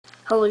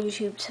Hello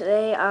YouTube.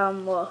 Today,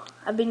 well,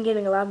 I've been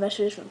getting a lot of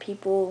messages from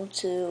people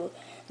to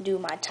do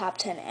my top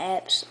 10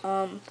 apps.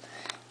 I'm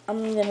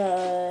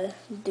gonna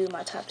do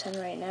my top 10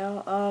 right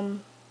now.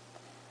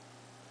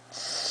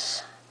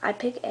 I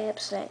pick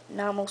apps that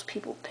not most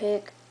people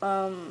pick,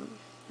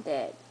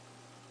 that,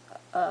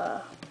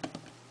 uh,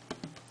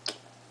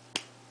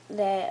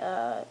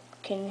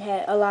 can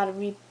have a lot of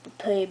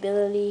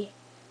replayability,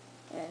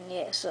 and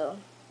yeah, so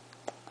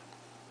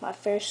my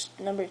first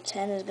number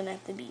 10 is gonna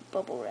have to be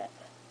Bubble Wrap.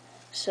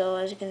 So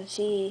as you can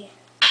see,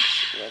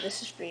 yeah,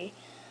 this is free.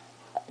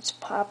 It's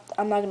popped.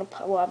 I'm not gonna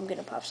pop. Well, I'm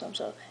gonna pop some.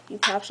 So you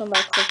pop some by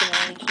clicking it,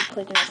 and you keep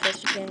clicking as fast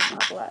as you can.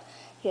 Pop a lot.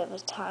 You have a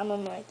timer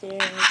right there,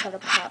 and you try to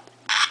pop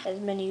as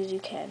many as you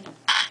can.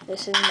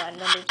 This is my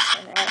number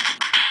 10 app.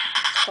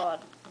 It's called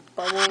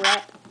Bubble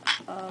Wrap.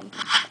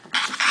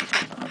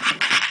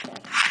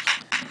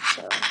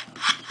 So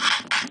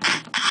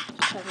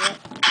check it out.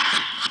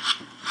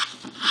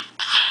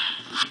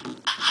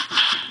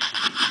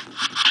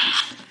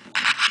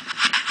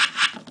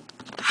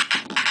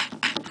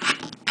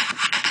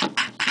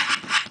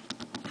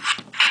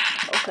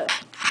 Okay.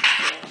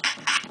 Yeah.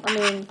 I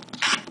mean,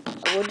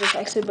 I would just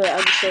exit, but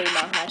I'll just show you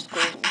my high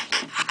scores.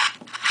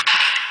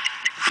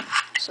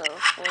 So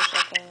 4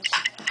 seconds.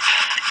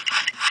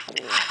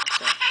 Yeah,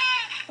 so.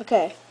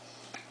 Okay.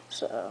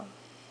 So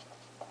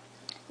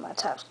my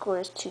top score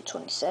is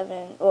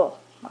 227. Oh,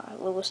 my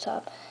lowest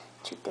top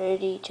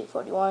 230,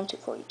 241,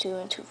 242,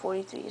 and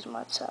 243 is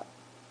my top.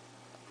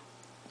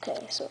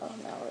 Okay, so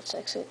now let's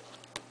exit.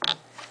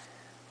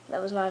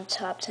 That was my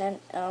top 10.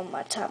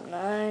 My top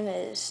 9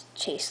 is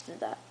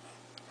ChaseTheDot.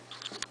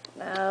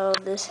 Now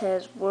this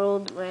has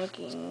world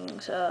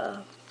rankings,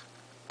 so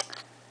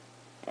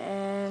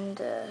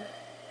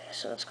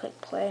let's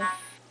click play.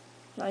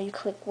 Now you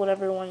click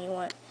whatever one you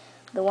want.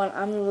 The one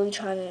I'm really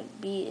trying to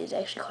beat is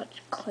actually called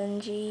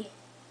Clingy.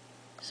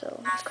 So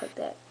let's click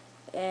that,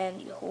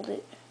 and you hold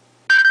it,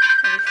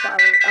 and you follow.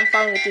 I'm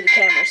following it through the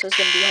camera, so it's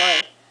gonna be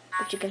hard.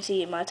 But you can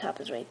see my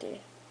top is right there.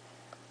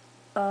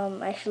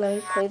 Actually, let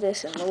me play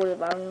this and lower the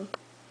volume.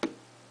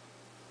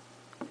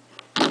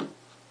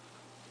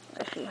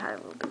 Actually, high a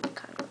little bit,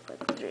 kind of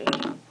like 3.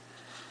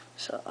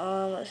 So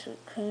let's see,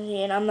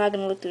 Clingy, and I'm not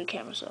gonna look through the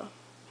camera. So,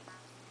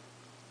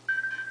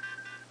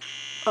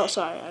 oh,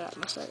 sorry, I got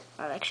messed up.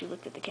 I actually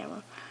looked at the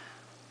camera.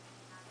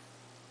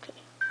 Okay.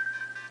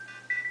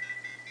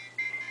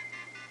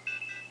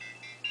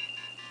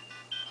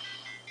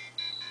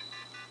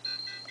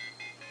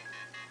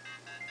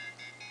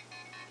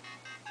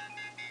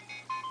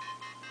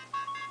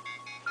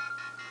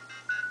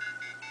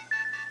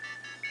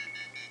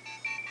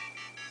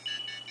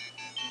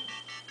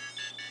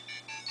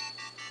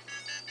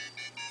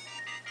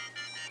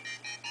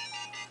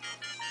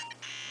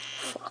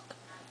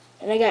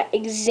 And I got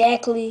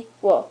exactly,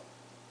 well,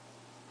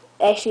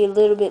 actually a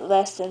little bit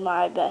less than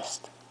my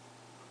best.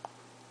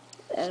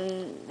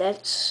 And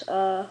that's,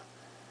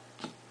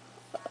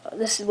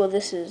 this is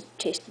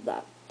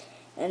ChaseTheDot.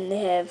 And they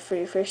have, for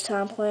your first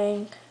time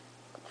playing,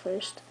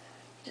 first,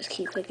 just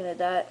keep clicking the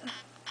dot.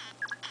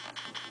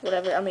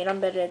 Whatever, I mean, I'm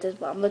better at this,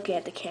 but I'm looking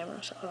at the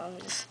camera, so I'm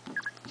just...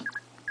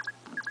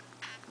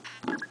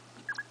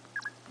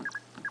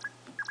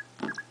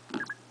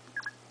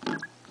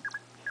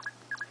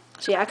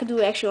 So yeah, I could do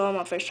it actually on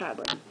my first try,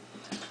 but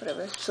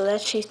whatever. So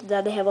that's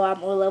ChaseTheDot. They have a lot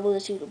more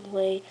levels that you can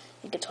play.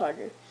 It gets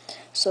harder.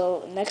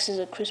 So next is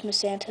a Christmas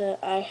Santa.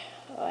 I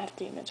have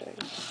 3 minutes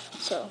already.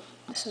 So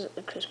this is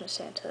a Christmas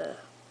Santa.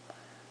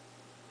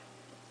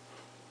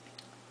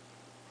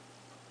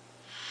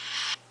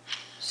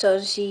 So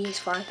as you see, he's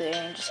flying through the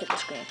air and just hit the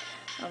screen.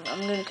 I'm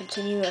going to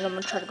continue, and I'm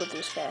going to try to go through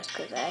this fast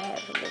because I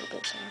have a little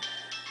bit of time.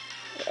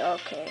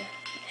 Okay.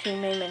 Actually,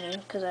 main menu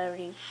because I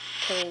already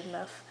played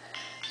enough.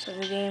 So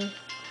new game.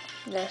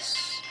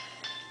 Yes.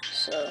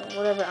 So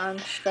whatever, on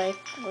strike,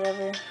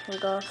 whatever,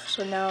 we're off.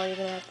 So now you're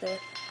gonna have to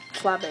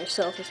fly by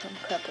yourself or some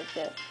crap like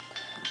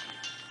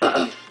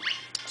that.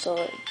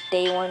 So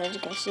day 1, as you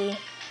can see,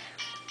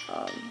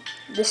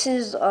 this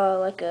is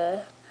like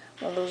one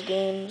of those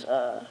games,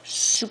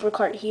 Super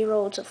Kart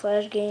Hero. It's a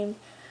flash game.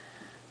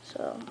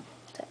 So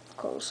tap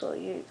close. So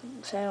you're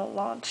saying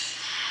launch.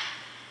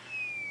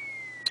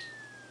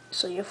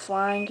 So you're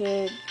flying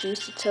here.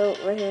 Juice to tilt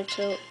right here,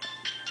 tilt.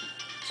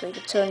 So you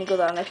can tilt and you go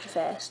down extra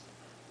fast.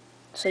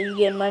 So you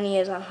get money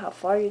as on how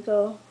far you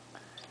go,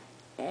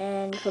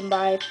 and you can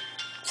buy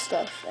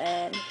stuff,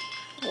 and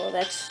well,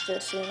 that's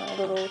just, you know,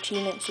 little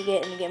achievements you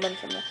get, and you get money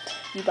from it.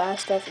 You buy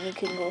stuff and you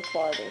can go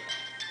farther.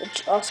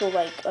 It's also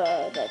like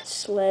that that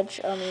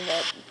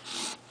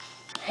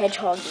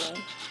hedgehog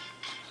game.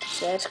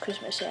 So that's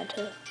Christmas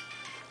Santa.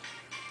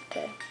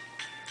 Okay.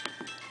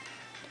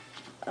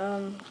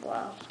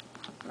 Wow.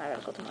 I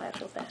gotta go through my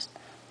apps real fast.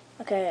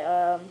 Okay,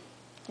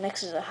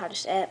 next is the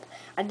hottest app.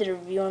 I did a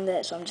review on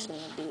that, so I'm just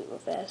gonna do it real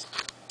fast.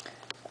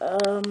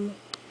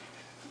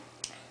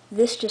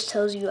 This just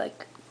tells you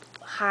like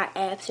hot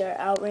apps that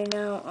are out right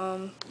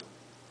now.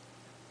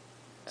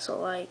 So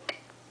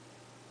like,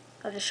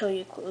 I'll just show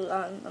you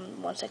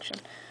on one section.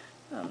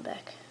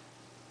 Back.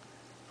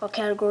 all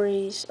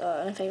categories.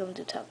 In fact, I'm gonna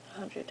do top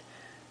 100.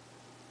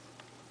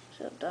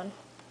 So done.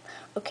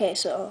 Okay,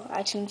 so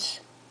iTunes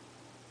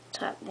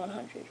top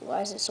 100.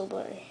 Why is it so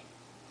blurry?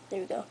 There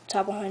we go.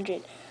 Top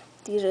 100.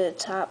 These are the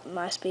top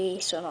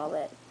MySpace and all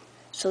that.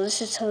 So this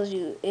just tells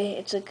you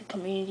it's like a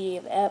community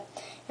of app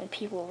and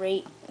people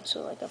rate.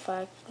 So like if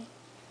I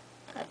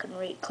can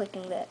rate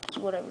clicking that,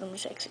 so whatever. Let me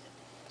just exit.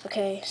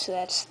 Okay, so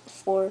that's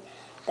 4.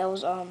 That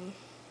was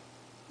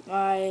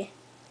my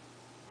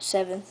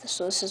 7th.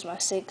 So this is my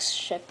 6th.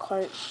 Check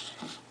Kart,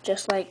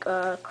 just like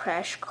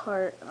Crash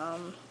Kart.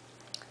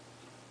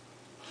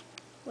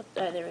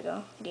 There we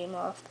go. Game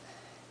Loft.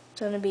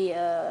 It's gonna be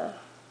a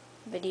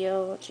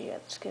video. What you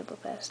have to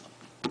skip past?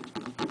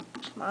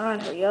 Come on,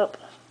 hurry up.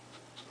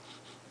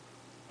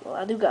 Well,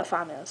 I do got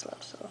 5 minutes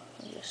left, so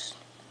I'll just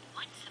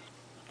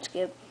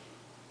skip.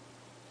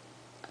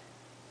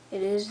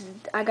 It is.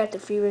 I got the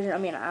free version. I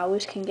mean, I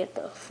always can get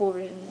the full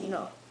version, you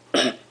know,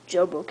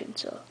 jailbroken.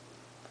 So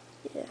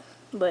yeah,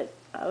 but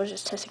I was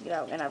just testing it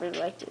out, and I really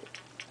liked it.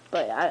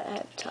 But I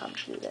had time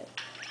to do that.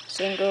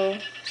 Single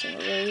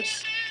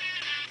race.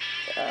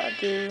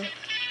 Do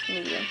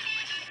medium.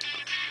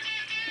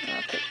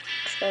 I'll pick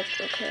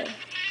expect. Okay.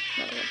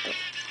 No, what the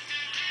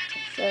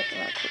expect,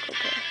 and I'll click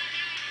okay.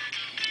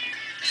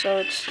 So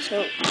it's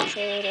tilt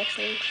controlled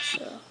actually.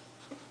 So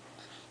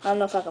I don't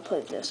know if I can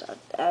play this.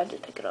 I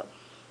did pick it up.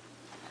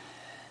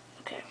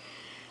 Okay.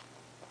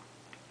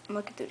 I'm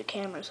looking through the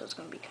camera, so it's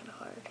gonna be kind of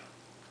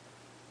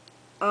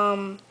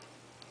hard.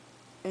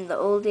 In the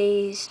old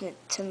days,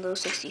 Nintendo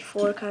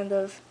 64 kind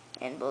of,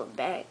 and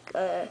back,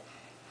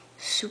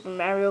 Super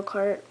Mario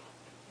Kart.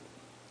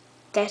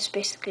 That's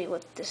basically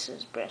what this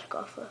is branched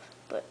off of,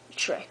 but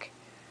Shrek.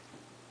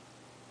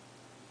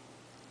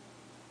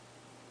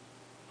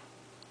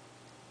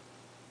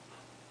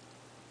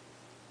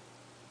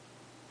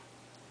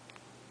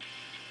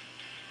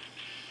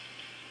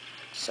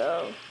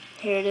 So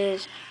here it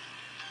is.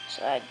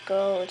 So I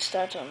go, it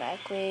starts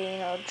automatically, you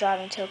know,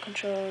 driving tail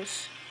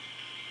controls.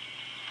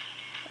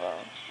 Well,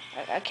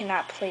 I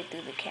cannot play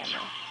through the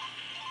camera.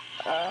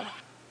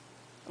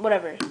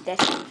 Whatever,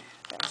 that's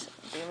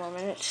 3 more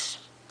minutes.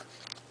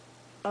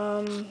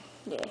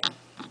 Yeah,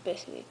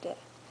 basically like that.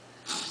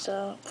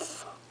 So,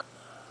 fuck.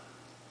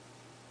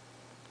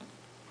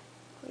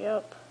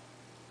 Yep.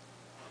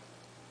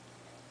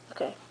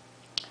 Okay.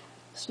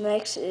 So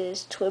next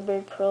is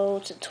Twitter Pro.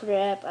 It's a Twitter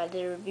app. I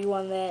did a review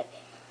on that.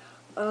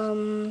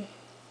 I'm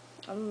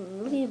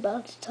really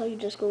about to tell you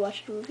just go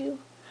watch the review.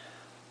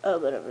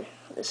 Whatever.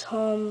 This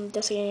home,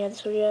 that's like any other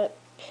Twitter app.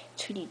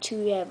 2D2,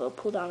 you have a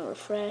pull down and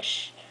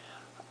refresh.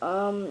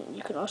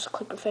 You can also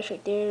click refresh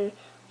right there.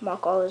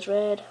 Mark all as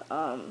red.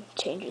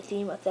 Change your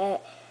theme with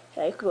that.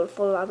 You can go to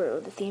photo library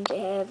with the themes they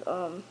have.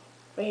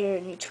 Right here,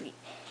 a new tweet.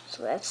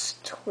 So that's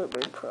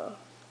Twitter Pro.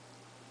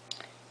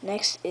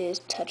 Next is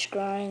Touch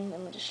Grind. Let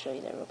me just show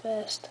you that real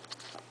fast.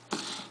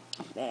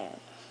 Man,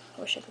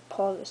 I wish I could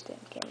pause this damn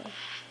camera.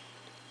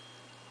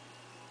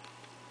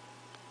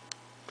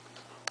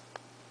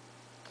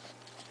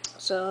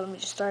 So let me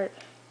just start.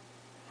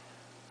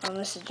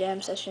 This is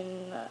jam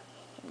session, not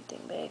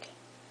anything big.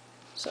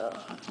 So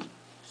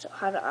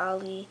how to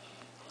ollie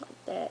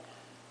like that.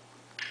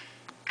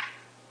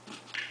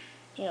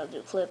 You know,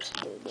 do flips.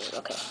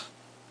 Okay.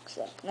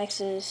 So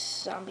next is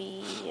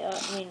zombie.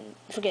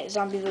 Forget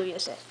Zombieville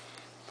USA.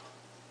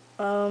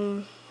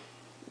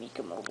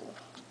 Mika Mobile.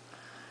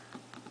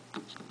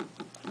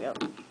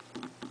 Yep.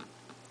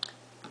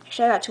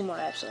 Actually, I got 2 more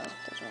apps, so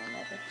doesn't really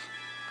matter.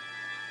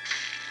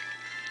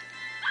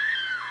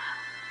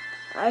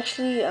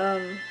 Actually,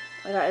 I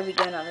got every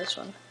gun on this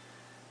one.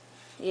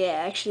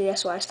 Yeah, actually,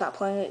 that's why I stopped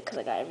playing it, because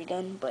I got every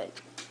gun, but,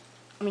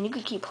 I mean, you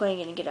could keep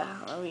playing it and get a,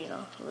 you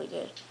know, really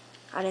good.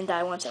 I didn't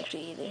die once,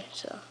 actually, either,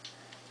 so.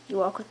 You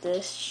walk with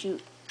this,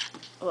 shoot,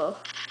 well,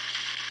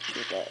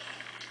 shoot that.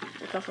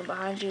 They come from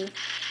behind you.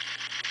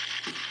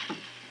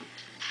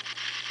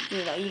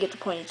 You know, you get the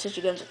point. You switch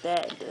your guns with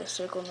that, do a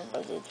circle,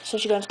 and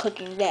switch your guns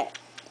clicking that.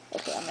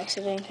 Okay, I'm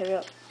exiting, hurry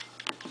up.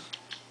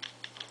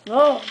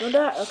 No, don't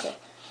die, okay.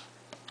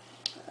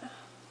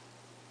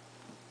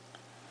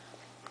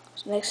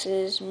 So next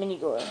is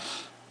Minigore.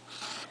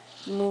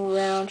 You move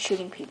around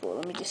shooting people.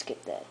 Let me just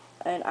skip that.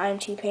 And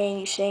IMT Pain,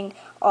 you sing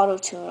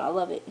auto-tune. I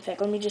love it. In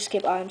fact, let me just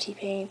skip IMT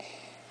Pain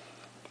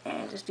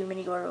and just do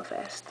Minigore real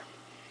fast.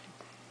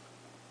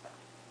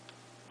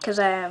 Because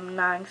I am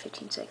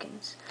 9:15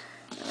 seconds.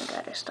 And I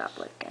gotta stop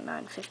like at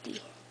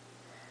 9:50.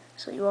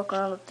 So you walk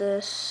around with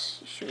this,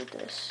 you shoot at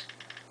this.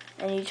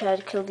 And you try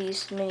to kill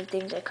these many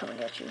things that are coming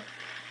at you.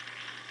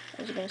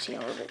 As you're gonna see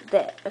in a little bit.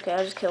 That. Okay,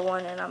 I'll just kill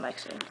one and I'm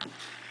exiting.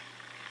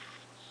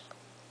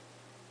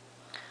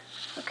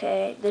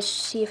 Okay, let's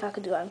see if I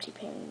could do IMT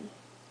Pain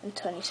in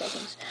 20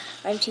 seconds.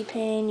 IMT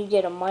Pain, you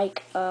get a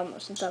mic,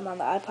 since I'm on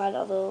the iPod,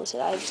 although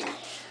I'm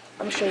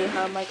gonna show you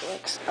how a mic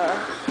works.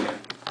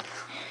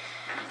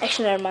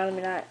 Actually, never mind, let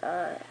me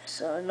not,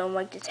 so no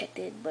mic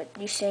detected, but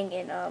you sing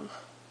and,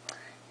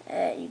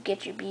 you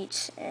get your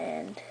beats,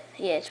 and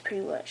yeah, it's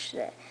pretty much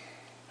that.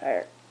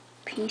 Alright,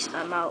 peace,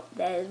 I'm out.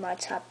 That is my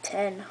top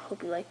 10.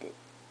 Hope you liked it.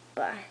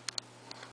 Bye.